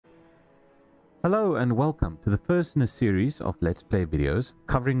Hello and welcome to the first in a series of Let's Play videos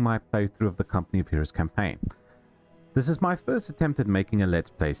covering my playthrough of the Company of Heroes campaign. This is my first attempt at making a Let's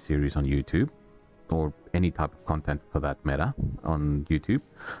Play series on YouTube, or any type of content for that matter on YouTube,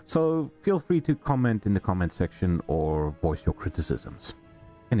 so feel free to comment in the comment section or voice your criticisms.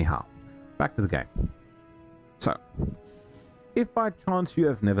 Anyhow, back to the game. So, if by chance you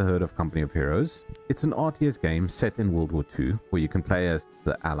have never heard of Company of Heroes, it's an RTS game set in World War II where you can play as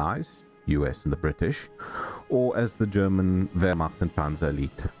the Allies, US and the British, or as the German Wehrmacht and Panzer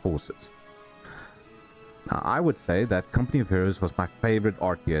Elite forces. Now, I would say that Company of Heroes was my favorite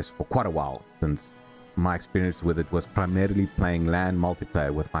RTS for quite a while, since my experience with it was primarily playing LAN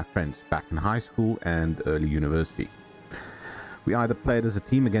multiplayer with my friends back in high school and early university. We either played as a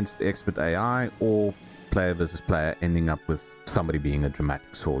team against the expert AI, or player versus player, ending up with somebody being a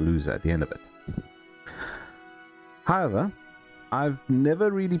dramatic sore loser at the end of it. However, I've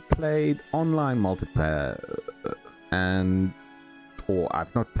never really played online multiplayer, or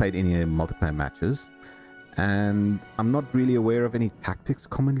I've not played any multiplayer matches, and I'm not really aware of any tactics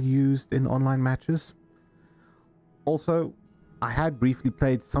commonly used in online matches. Also, I had briefly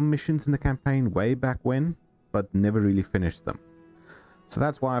played some missions in the campaign way back when, but never really finished them. So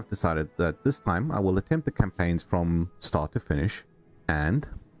that's why I've decided that this time I will attempt the campaigns from start to finish, and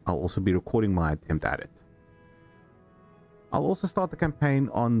I'll also be recording my attempt at it. I'll also start the campaign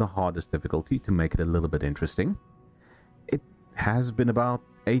on the hardest difficulty to make it a little bit interesting. It has been about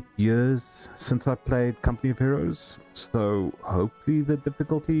 8 years since I played Company of Heroes, so hopefully the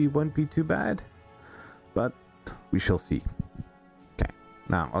difficulty won't be too bad, but we shall see. Okay,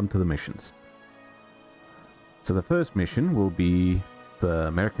 now on to the missions. So the first mission will be the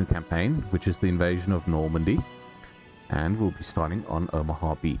American Campaign, which is the invasion of Normandy, and we'll be starting on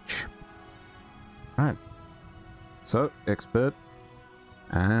Omaha Beach. Alright. So, expert,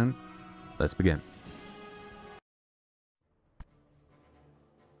 and let's begin.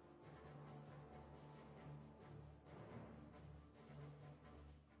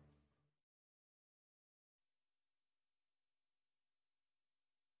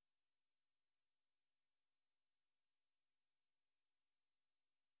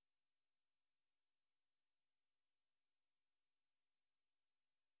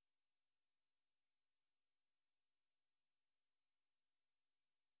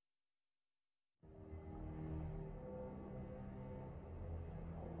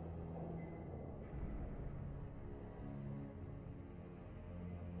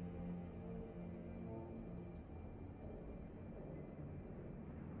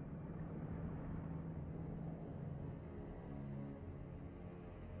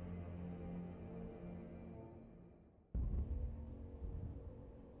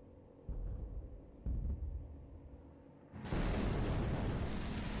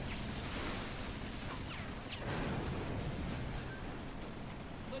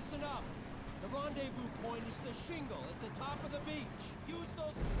 Listen up. The rendezvous point is the shingle at the top of the beach. Use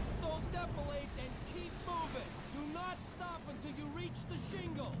those defilades and keep moving. Do not stop until you reach the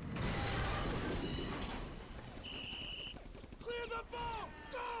shingle. Clear the boat!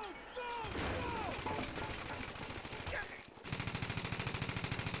 Go! Go! Go!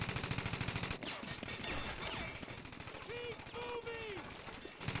 Keep moving!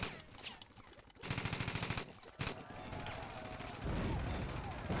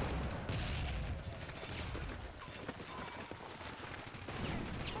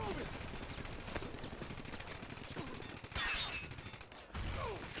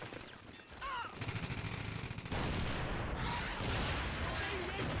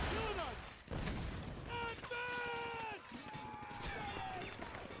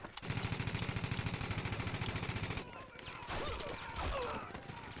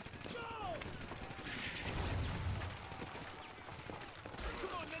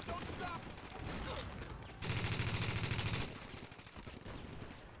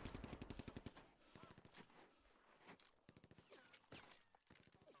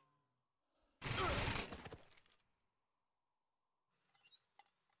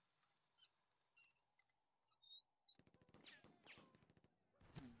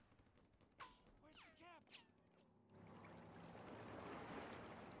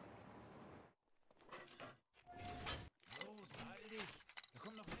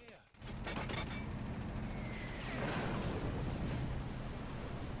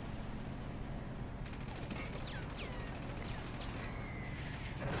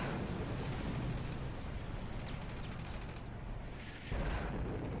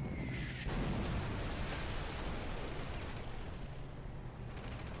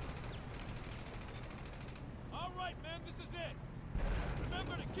 All right, man, this is it.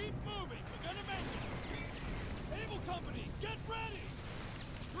 Remember to keep moving. moving. We're gonna make it. Able Company, get ready.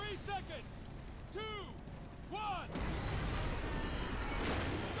 3 seconds. 2, 1.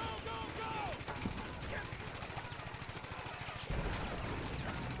 Go, go, go!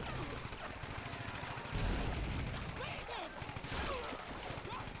 Leave him!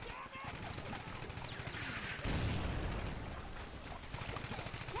 God damn it! Take cover!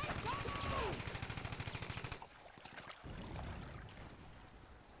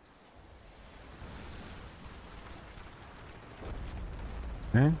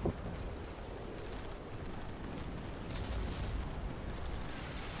 Okay.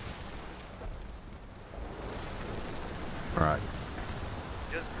 Alright.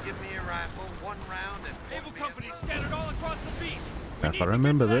 Just give me a rifle, 1 round, and Able Company scattered all across the beach. We If need I to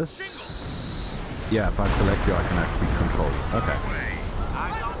remember get to that this... Yeah, if I select you, I can actually control it. Okay.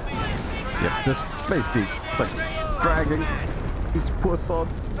 Yep, just basically like dragging these poor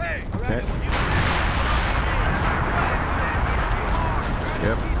sods. Okay.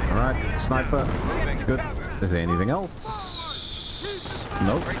 Yep, alright. Sniper. Good. Is there anything else?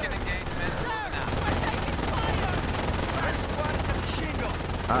 Nope. breaking engagement.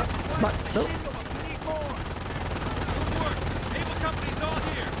 Sniper. Nope. Able Company's all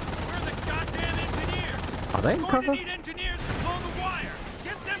here. We're the goddamn engineers. Are they in Going to cover? need engineers to blow the wire.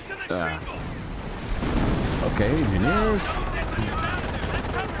 Get them to the shingle. Okay, engineers. Don't get them out of there. That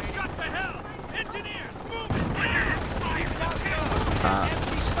cover's shut to hell. Engineers, move it.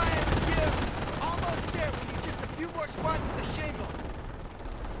 Almost there. We need just a few more squads at the shingle.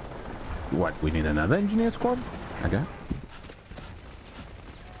 What, we need another engineer squad? Okay.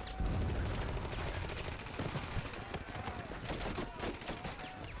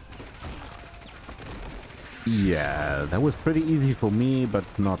 Yeah, that was pretty easy for me, but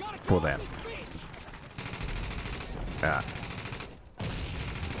not for them. Yeah.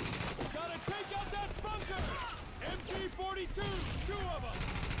 Gotta take out that bunker. MG-42s, 2 of them.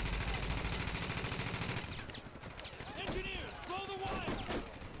 Engineers, blow the wire.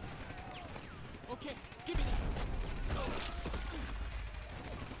 Okay, give me that.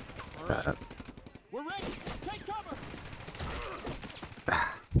 All right, we're ready. Take cover.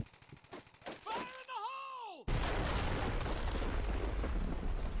 Fire in the hole!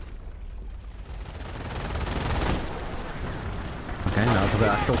 Okay, now to the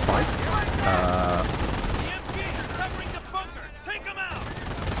actual fight. The MGs are covering the bunker. Take them out.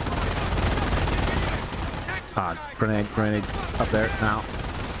 Grenade up there now.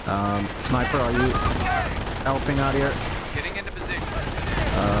 Sniper, are you helping out here? Getting into position.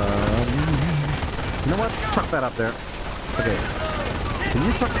 You know what? Chuck that up there. Okay. Can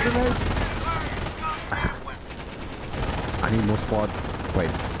you chuck the grenade? I need more squads.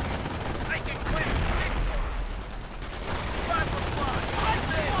 Wait.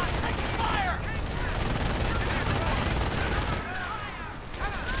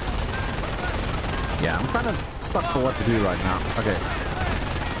 Yeah, I'm kind of stuck for what to do right now. Okay.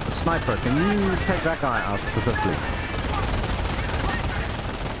 Sniper, can you take that guy out specifically?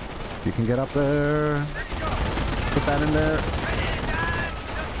 You can get up there. Put that in there.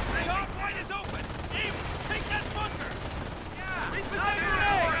 Top right is open. Able, take that bunker.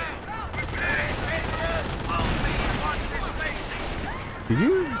 Did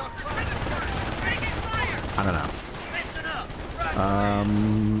you? I don't know.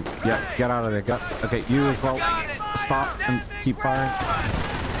 Yeah, get out of there. Okay, you as well. Stop and keep firing.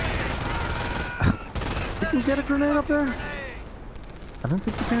 You can get a grenade up there? I don't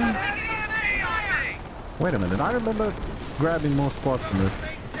think you can. Wait a minute, I remember grabbing more squads from this.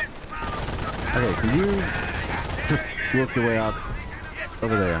 Okay, can you just work your way out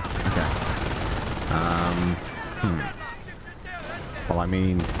over there? Okay. Well, I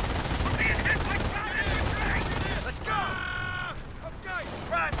mean...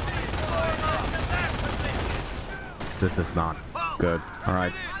 This is not good.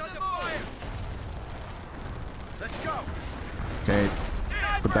 Alright. Okay,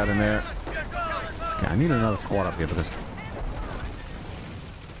 put that in there. Okay, I need another squad up here for this.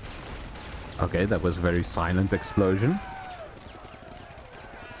 Okay, that was a very silent explosion.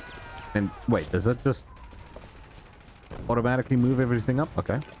 And wait, does that just automatically move everything up?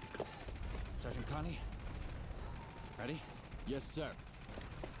 Okay. Sergeant Connie, ready? Yes, sir.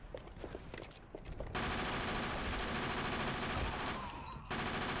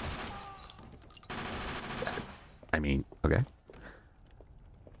 I mean, okay.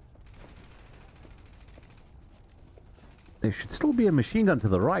 There should still be a machine gun to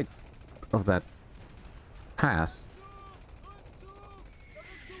the right of that pass.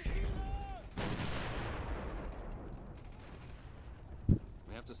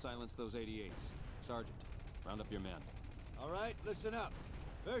 We have to silence those 88s. Sergeant, round up your men. All right, listen up.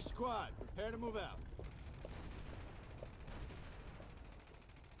 First squad, prepare to move out.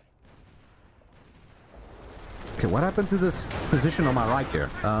 Okay, what happened to this position on my right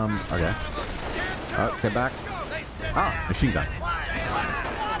here? Okay. Oh, get back. Ah, machine gun.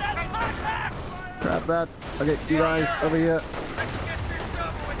 Grab that. Okay, you guys over here.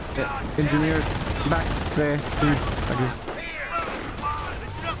 Yeah, engineers, back there, please. Thank you.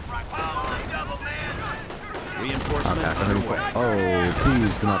 Reinforcement Okay, underway. oh,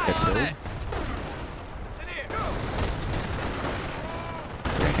 please do not get killed.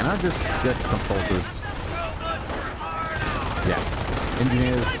 Okay, can I just get control groups? Yeah.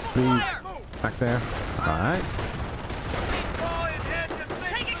 Engineers, please. Back there. Alright.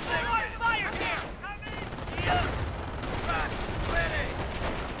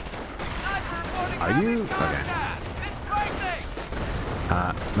 Are you? Okay.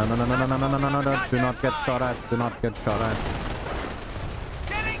 No. Do not get shot at. Do not get shot at.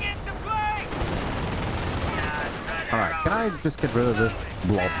 Alright, can I just get rid of this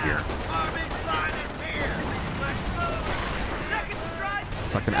blob here?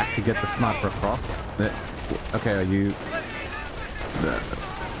 So I can actually get the sniper across. Okay, are you...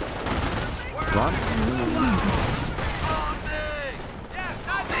 Run.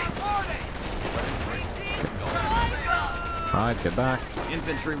 Alright, get back.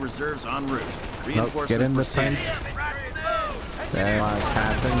 Infantry reserves en route. Nope, get in the tank. AI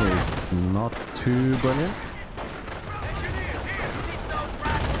passing is not too brilliant.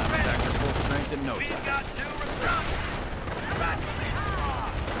 Back to full strength in no time.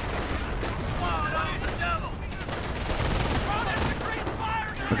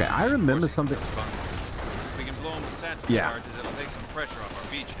 Okay, I remember something. We can blow them with satchel charges. It'll take some pressure off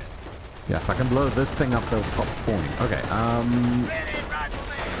our beachhead. Yeah, if I can blow this thing up, they'll stop spawning. Okay,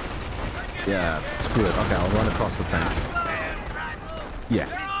 yeah, screw it. Okay, I'll run across the tank. Yeah.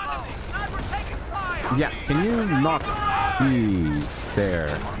 Yeah, can you not be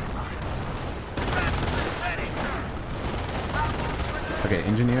there? Okay,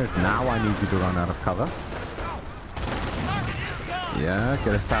 engineers, now I need you to run out of cover. Yeah,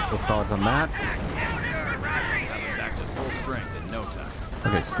 get a satchel charge on that. Back to full strength in no time.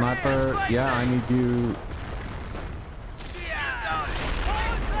 Okay, sniper, yeah, I need you.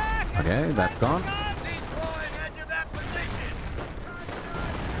 Okay, that's gone.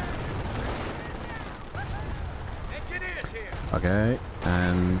 Okay,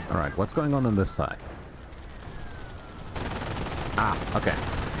 and alright, what's going on this side? Ah, okay.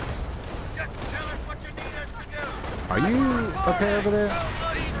 Are you okay over there?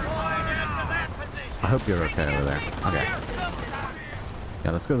 I hope you're okay over there. Okay.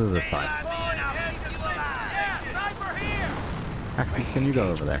 Yeah, let's go to this side. Actually, can you go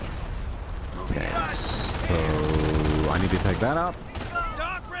over there? Okay, so I need to take that out.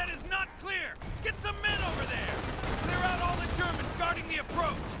 Dog red is not clear. Get some men over there. Clear out all the Germans guarding the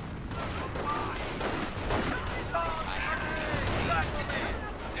approach.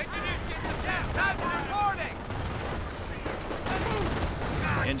 Engineers get the gas. Time for reporting.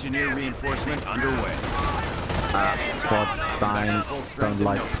 Engineer reinforcement underway. Squad dying. Don't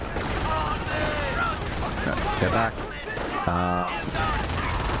like. Get back.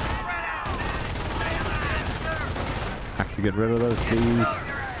 Actually, get rid of those, please.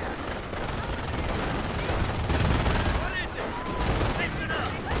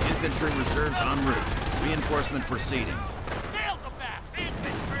 Infantry reserves en route. Reinforcement proceeding.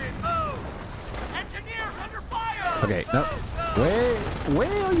 Okay, no.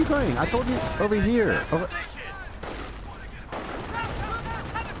 Where are you going? I told you over here. Over.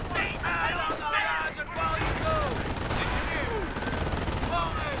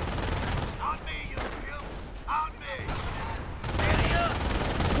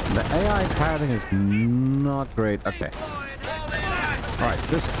 The AI padding is not great. Okay. All right,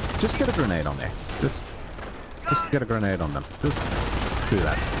 just get a grenade on there. Just get a grenade on them. Just do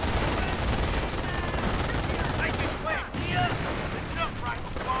that.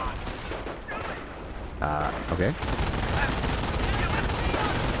 Okay.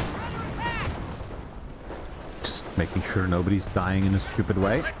 Just making sure nobody's dying in a stupid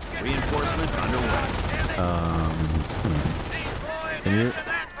way. Reinforcement underway. Can you?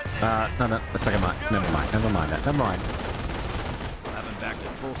 No, a second mind. Never mind that. Never mind. Have him back to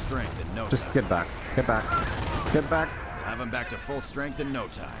full strength in no time. Just get back. Get back. Get back. Have him back to full strength in no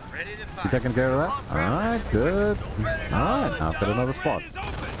time. You taking care of that? Alright, good. Alright, now put another spot.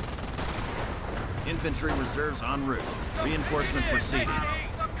 Infantry reserves en route. Reinforcement proceeding.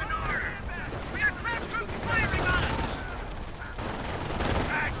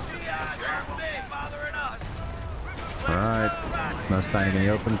 No standing in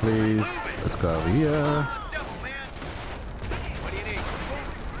the open, please. Let's go over here. What do you need?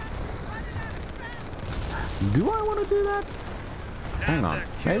 Do I want to do that? Hang on.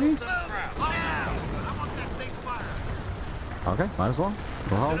 Maybe? Okay, might as well.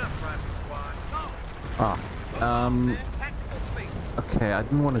 Go hold. Ah. Okay, I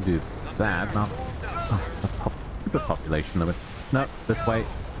didn't want to do that. No. The population limit. No, this way.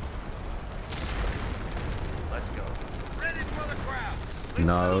 Let's go. Ready for the crowd.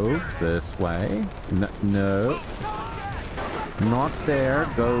 No, this way. No, no. Not there.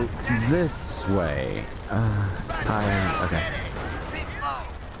 Go this way. Okay.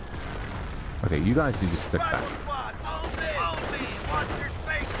 Okay, you guys need to stick back.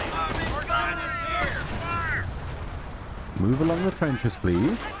 Move along the trenches,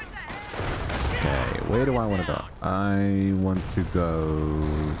 please. Okay, where do I want to go? I want to go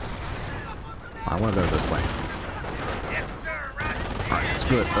this way. Alright, it's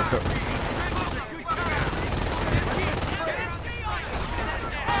good. Let's go.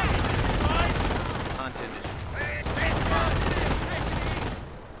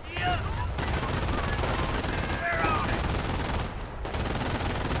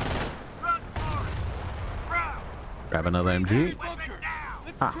 Grab another MG.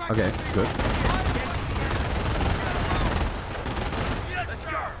 Ah, okay, good.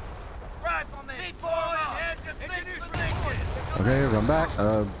 Okay, run back.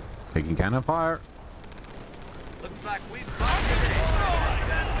 Taking cannon fire. Looks like we've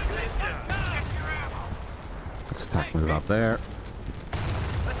Let's attack move up there.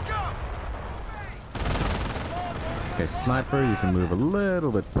 Let's go. Okay, sniper, you can move a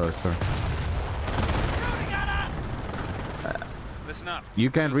little bit closer. Listen up. You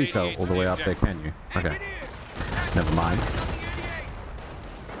can't reach out all the way up there, can you? Okay. Never mind.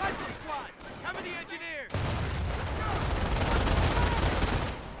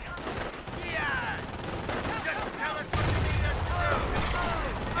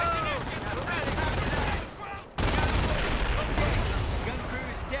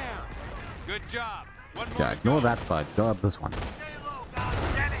 Good job. One more. Yeah, ignore that side. Go up this one.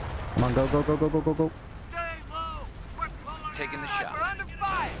 Come on, go, go, go, go, go, go, go. Taking the shot.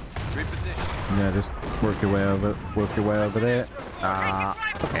 Reposition. Yeah, just work your way over there.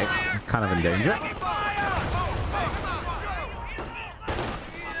 Okay, kind of in danger.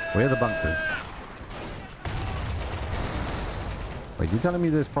 Where are the bunkers? Wait, you telling me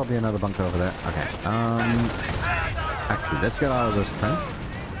there's probably another bunker over there? Okay, actually, let's get out of this trench.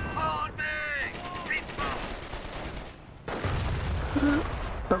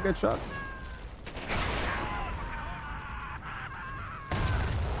 Don't get shot.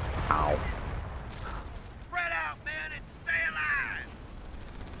 Ow. Spread out, man, and stay alive.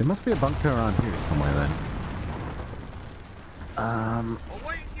 There must be a bunker around here somewhere then.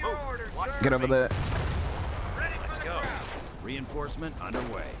 Awaiting your orders, sir. Get over there. Ready for the crowd. Reinforcement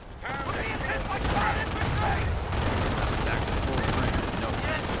underway.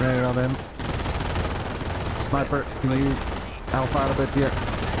 Ready on them. Sniper, can you help out a bit here?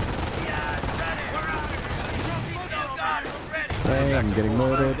 Hey, I'm getting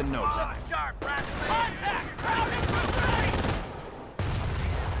murdered. In no time.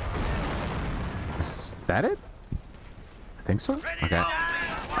 Is that it? I think so. Okay.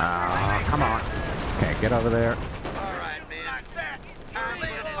 Come on. Okay, get over there. All right, man. Time for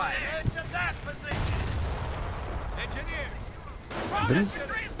the fight. To that position. Engineer. Didn't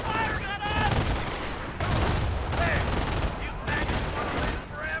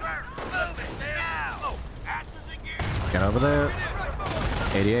get over there.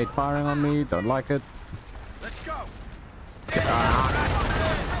 88 firing on me. Don't like it. Let's go.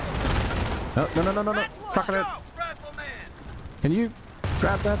 No, no, no, no, no, no. Trucking it. Rifleman. Can you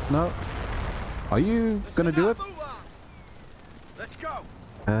grab that? No. Are you gonna do it? Let's go.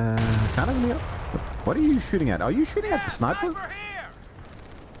 Kind of near. What are you shooting at? Are you shooting at the sniper? Over here.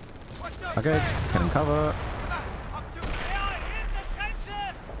 What's up? Okay, getting cover.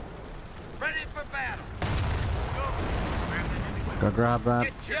 Ready for battle. Go grab that.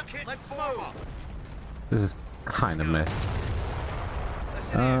 Get your kit. Let's move. This is kind of mess.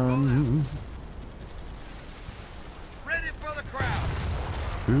 Ready for the crowd.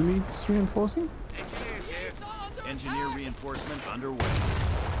 Who needs reinforcing? Engineers here. Engineer reinforcement underway.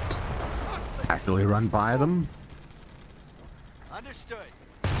 Actually run by them. Understood.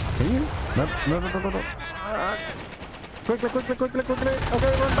 Can you? No, no, no, no, no, no. Quickly, quickly, quickly, quickly.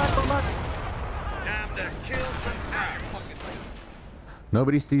 Okay, run back, run back. Time to kill some time.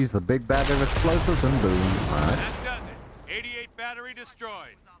 Nobody sees the big bag of explosives and boom. Alright. That does it. 88 battery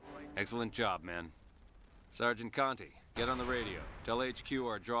destroyed. Excellent job, man. Sergeant Conti, Get on the radio. Tell HQ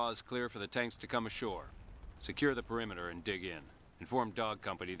our draw is clear for the tanks to come ashore. Secure the perimeter and dig in. Inform Dog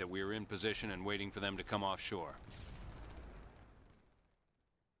Company that we are in position and waiting for them to come offshore.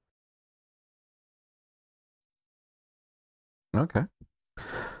 Okay.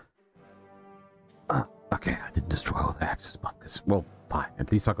 Okay, I didn't destroy all the access bunkers. Well, fine.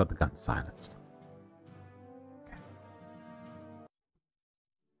 At least I got the gun silenced. Okay.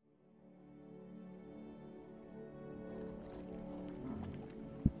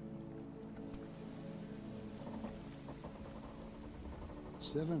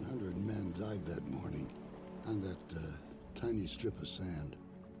 700 men died that morning on that tiny strip of sand.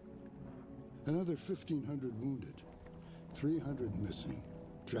 Another 1,500 wounded. 300 missing,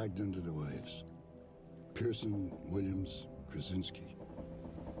 dragged under the waves. Pearson, Williams, Krasinski.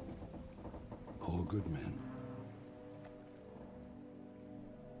 All good men.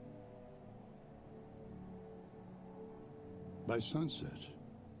 By sunset,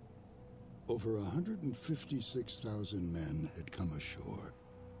 over 156,000 men had come ashore.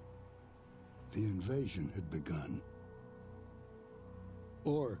 The invasion had begun.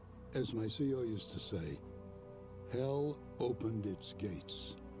 Or, as my CO used to say, hell opened its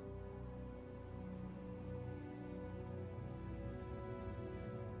gates.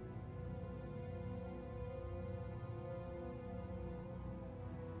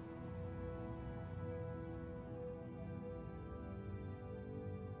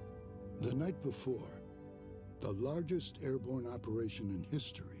 The night before, the largest airborne operation in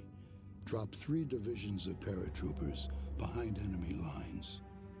history dropped 3 divisions of paratroopers behind enemy lines.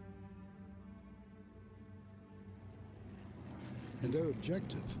 And their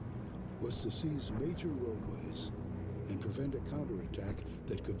objective was to seize major roadways and prevent a counterattack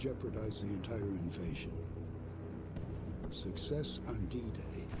that could jeopardize the entire invasion. Success on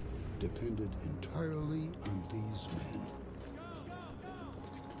D-Day depended entirely on these men.